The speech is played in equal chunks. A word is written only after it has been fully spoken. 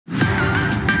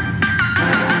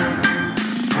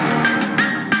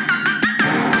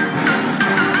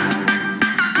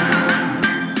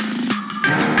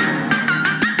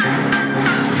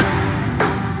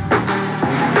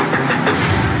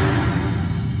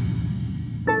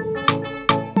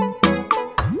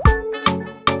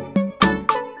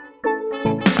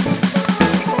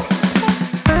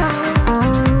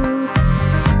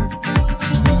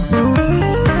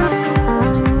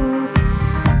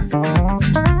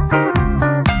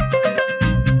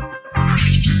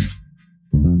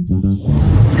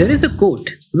There is a quote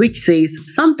which says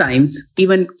sometimes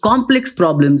even complex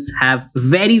problems have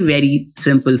very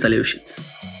simple solutions.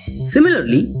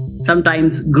 Similarly,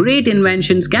 sometimes great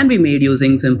inventions can be made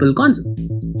using simple concepts.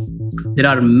 There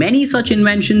are many such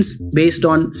inventions based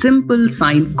on simple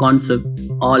science concepts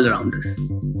all around us.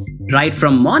 Right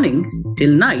from morning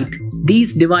till night,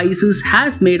 these devices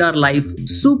has made our life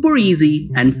super easy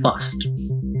and fast.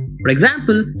 For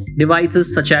example,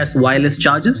 devices such as wireless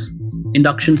chargers,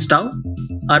 induction stove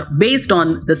are based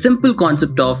on the simple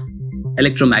concept of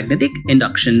electromagnetic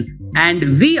induction,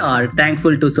 and we are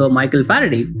thankful to Sir Michael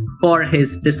Faraday for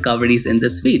his discoveries in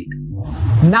this field.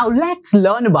 Now let's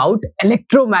learn about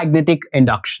electromagnetic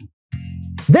induction.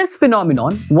 This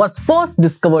phenomenon was first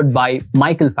discovered by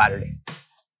Michael Faraday.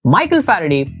 Michael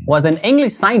Faraday was an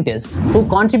English scientist who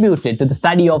contributed to the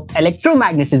study of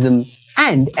electromagnetism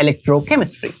and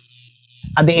electrochemistry.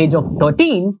 At the age of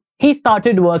 13, he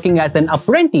started working as an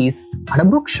apprentice at a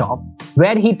bookshop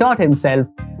where he taught himself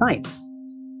science.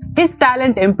 His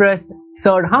talent impressed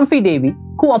Sir Humphrey Davy,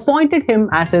 who appointed him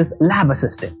as his lab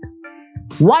assistant.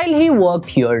 While he worked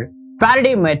here,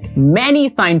 Faraday met many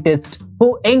scientists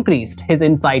who increased his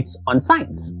insights on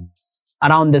science.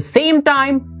 Around the same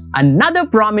time, another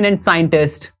prominent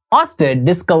scientist, Oersted,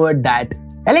 discovered that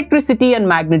electricity and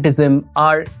magnetism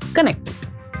are connected.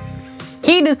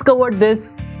 He discovered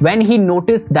this when he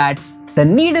noticed that the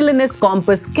needle in his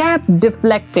compass kept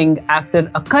deflecting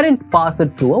after a current passed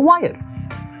through a wire.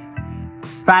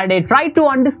 Faraday tried to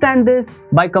understand this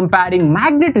by comparing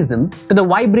magnetism to the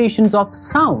vibrations of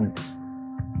sound.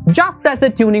 Just as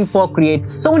the tuning fork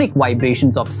creates sonic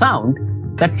vibrations of sound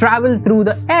that travel through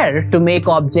the air to make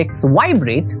objects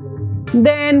vibrate,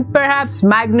 then perhaps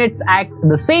magnets act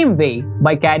the same way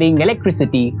by carrying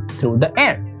electricity through the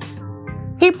air.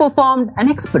 He performed an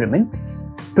experiment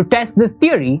to test this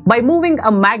theory by moving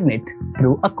a magnet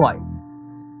through a coil.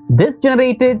 This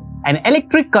generated an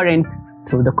electric current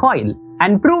through the coil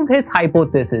and proved his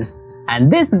hypothesis, and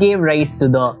this gave rise to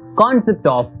the concept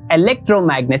of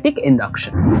electromagnetic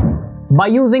induction. By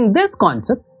using this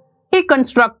concept, he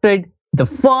constructed the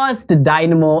first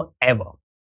dynamo ever.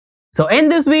 So in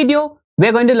this video,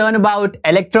 we're going to learn about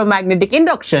electromagnetic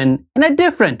induction in a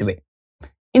different way.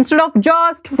 Instead of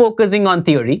just focusing on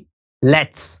theory,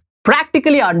 let's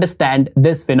practically understand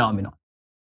this phenomenon.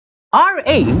 Our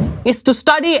aim is to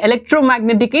study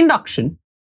electromagnetic induction,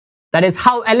 that is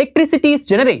how electricity is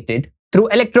generated through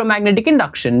electromagnetic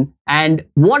induction, and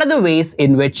what are the ways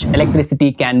in which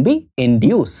electricity can be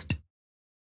induced.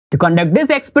 To conduct this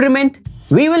experiment,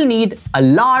 we will need a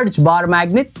large bar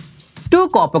magnet, 2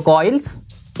 copper coils,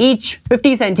 each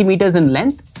 50 centimeters in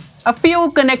length, a few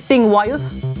connecting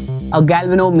wires, a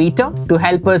galvanometer to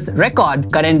help us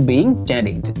record current being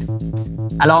generated.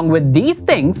 Along with these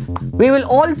things, we will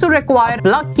also require a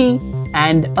plug key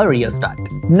and a rheostat.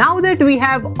 Now that we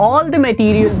have all the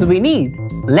materials we need,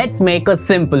 let's make a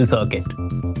simple circuit.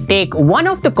 Take one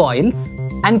of the coils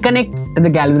and connect to the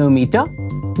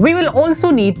galvanometer. We will also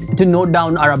need to note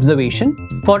down our observation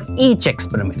for each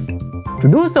experiment. To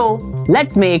do so,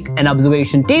 let's make an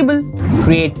observation table,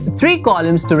 create 3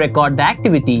 columns to record the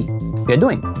activity we are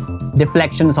doing: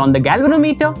 deflections on the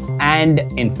galvanometer and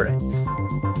inference.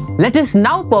 Let us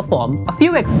now perform a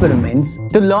few experiments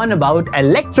to learn about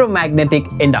electromagnetic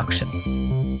induction.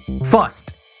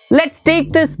 First, let's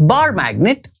take this bar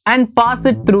magnet and pass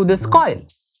it through this coil.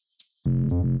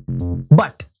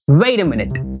 But wait a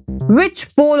minute,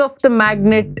 which pole of the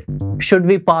magnet should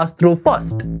we pass through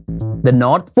first? The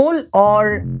North Pole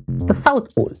or the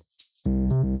South Pole?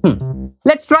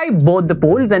 Let's try both the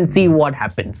poles and see what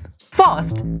happens.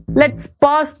 First, let's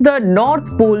pass the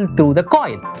North Pole through the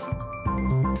coil.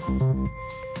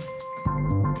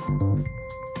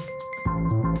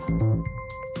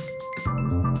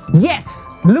 Yes,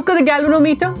 look at the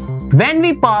galvanometer. When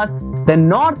we pass the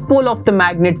North Pole of the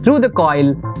magnet through the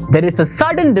coil, there is a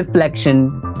sudden deflection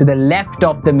to the left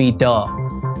of the meter.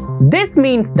 This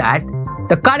means that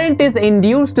the current is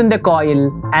induced in the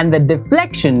coil and the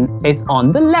deflection is on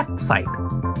the left side.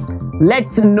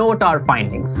 Let's note our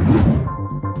findings.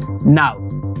 Now,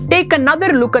 take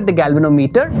another look at the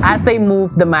galvanometer. As I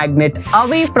move the magnet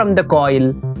away from the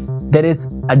coil, there is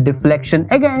a deflection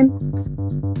again.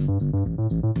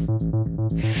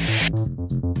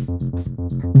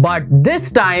 But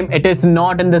this time it is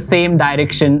not in the same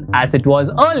direction as it was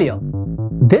earlier.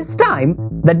 This time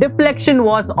the deflection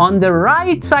was on the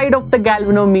right side of the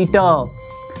galvanometer.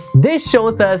 This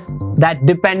shows us that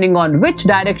depending on which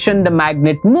direction the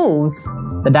magnet moves,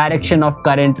 the direction of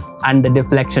current and the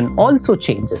deflection also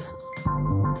changes.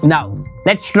 Now,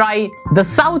 let's try the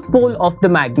south pole of the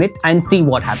magnet and see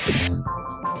what happens.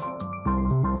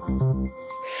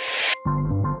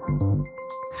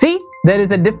 there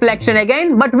is a deflection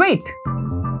again, but wait,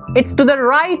 it's to the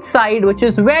right side, which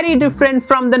is very different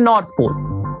from the North Pole.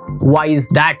 Why is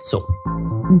that so?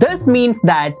 This means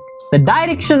that the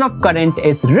direction of current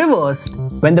is reversed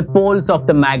when the poles of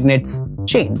the magnets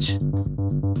change.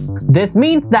 This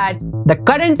means that the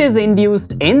current is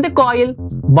induced in the coil,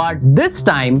 but this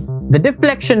time the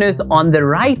deflection is on the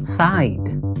right side.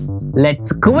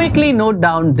 Let's quickly note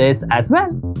down this as well.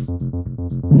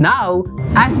 Now,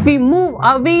 as we move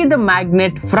away the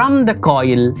magnet from the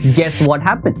coil, guess what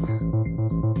happens?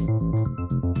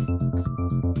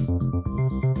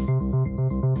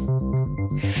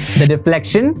 The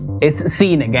deflection is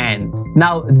seen again.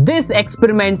 Now, this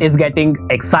experiment is getting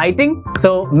exciting,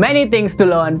 so many things to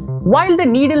learn. While the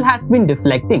needle has been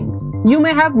deflecting, you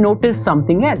may have noticed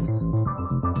something else.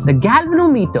 The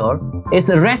galvanometer is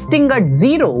resting at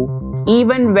 0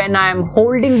 even when I am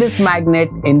holding this magnet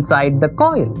inside the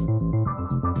coil.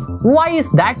 Why is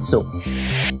that so?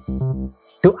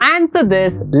 To answer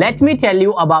this, let me tell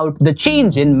you about the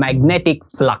change in magnetic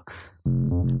flux.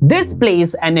 This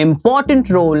plays an important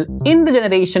role in the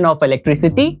generation of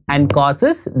electricity and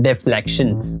causes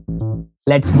deflections.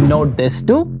 Let's note this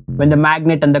too. When the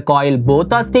magnet and the coil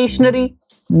both are stationary,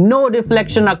 no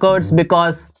deflection occurs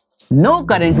because no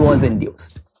current was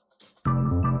induced.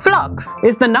 Flux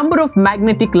is the number of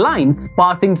magnetic lines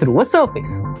passing through a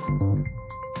surface.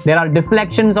 There are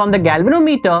deflections on the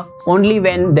galvanometer only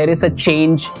when there is a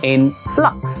change in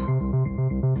flux.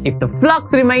 If the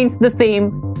flux remains the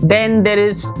same, then there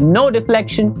is no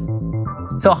deflection.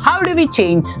 So how do we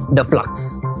change the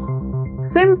flux?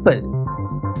 Simple.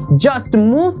 Just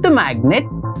move the magnet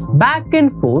back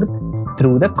and forth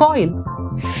through the coil.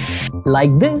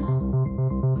 Like this.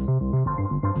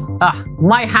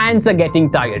 My hands are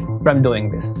getting tired from doing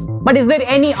this. But is there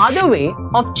any other way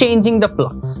of changing the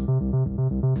flux?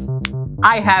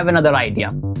 I have another idea.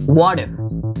 What if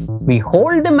we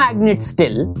hold the magnet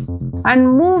still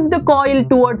and move the coil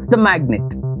towards the magnet?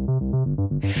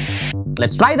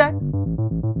 Let's try that.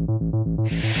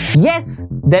 Yes,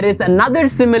 there is another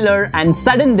similar and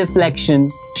sudden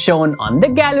deflection shown on the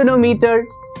galvanometer.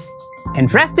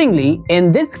 Interestingly,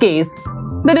 in this case,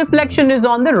 the deflection is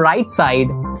on the right side.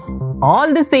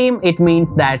 All the same, it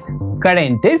means that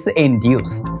current is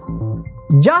induced.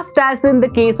 Just as in the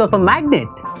case of a magnet,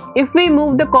 if we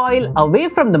move the coil away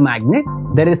from the magnet,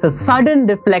 there is a sudden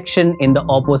deflection in the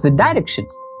opposite direction.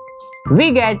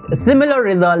 We get similar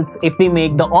results if we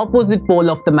make the opposite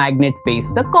pole of the magnet face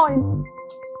the coil.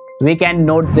 We can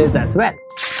note this as well.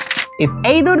 If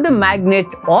either the magnet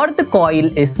or the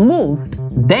coil is moved,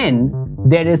 then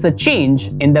there is a change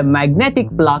in the magnetic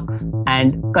flux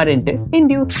and current is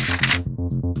induced.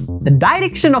 The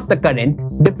direction of the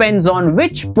current depends on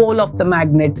which pole of the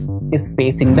magnet is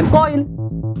facing the coil.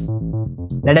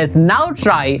 Let us now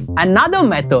try another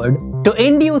method to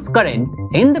induce current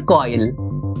in the coil.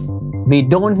 We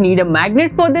don't need a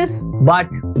magnet for this, but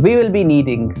we will be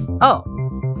needing a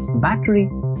battery.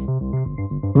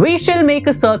 We shall make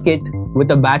a circuit with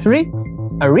a battery,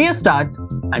 a rheostat,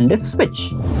 and a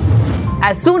switch.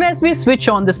 As soon as we switch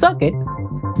on the circuit,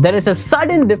 there is a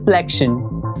sudden deflection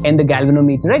in the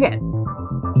galvanometer again.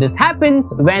 This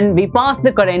happens when we pass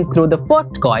the current through the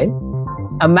first coil.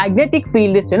 A magnetic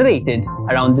field is generated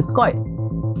around this coil.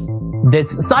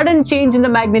 This sudden change in the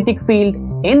magnetic field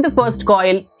in the first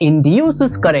coil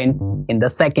induces current in the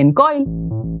second coil,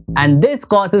 and this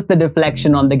causes the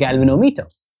deflection on the galvanometer.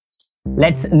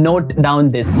 Let's note down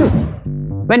this too.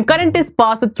 When current is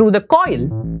passed through the coil,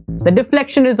 the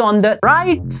deflection is on the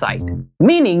right side,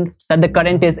 meaning that the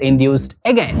current is induced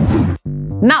again.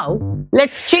 Now,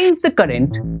 let's change the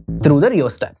current through the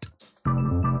rheostat.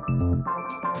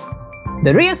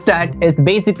 The rheostat is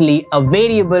basically a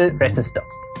variable resistor.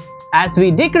 As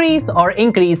we decrease or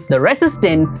increase the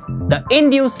resistance, the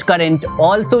induced current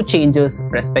also changes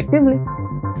respectively,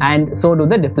 and so do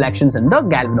the deflections in the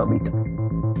galvanometer.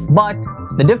 But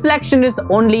the deflection is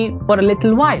only for a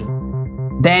little while.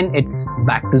 Then it's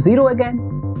back to 0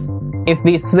 again. If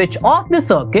we switch off the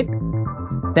circuit,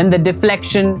 then the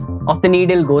deflection of the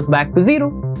needle goes back to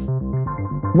 0.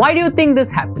 Why do you think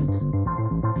this happens?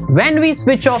 When we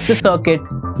switch off the circuit,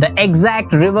 the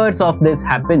exact reverse of this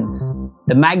happens.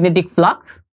 The magnetic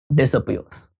flux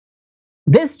disappears.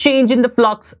 This change in the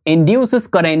flux induces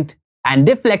current and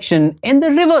deflection in the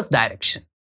reverse direction.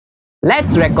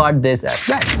 Let's record this as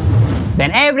well.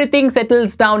 When everything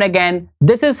settles down again,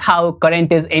 this is how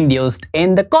current is induced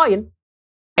in the coil.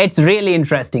 It's really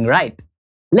interesting, right?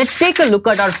 Let's take a look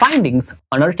at our findings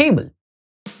on our table.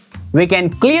 We can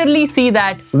clearly see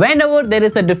that whenever there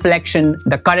is a deflection,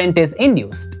 the current is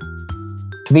induced.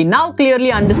 We now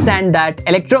clearly understand that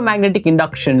electromagnetic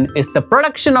induction is the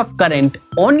production of current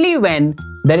only when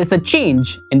there is a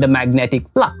change in the magnetic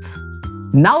flux.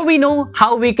 Now we know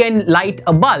how we can light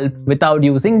a bulb without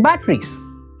using batteries.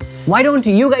 Why don't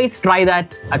you guys try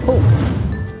that at home?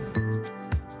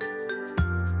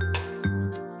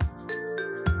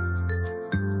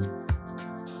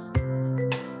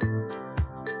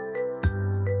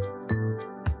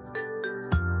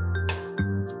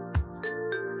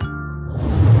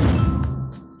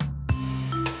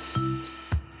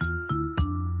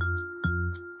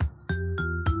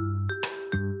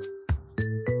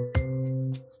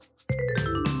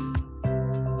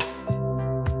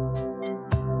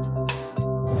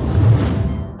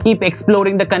 Keep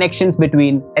exploring the connections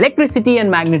between electricity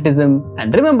and magnetism,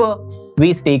 and remember,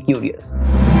 we stay curious.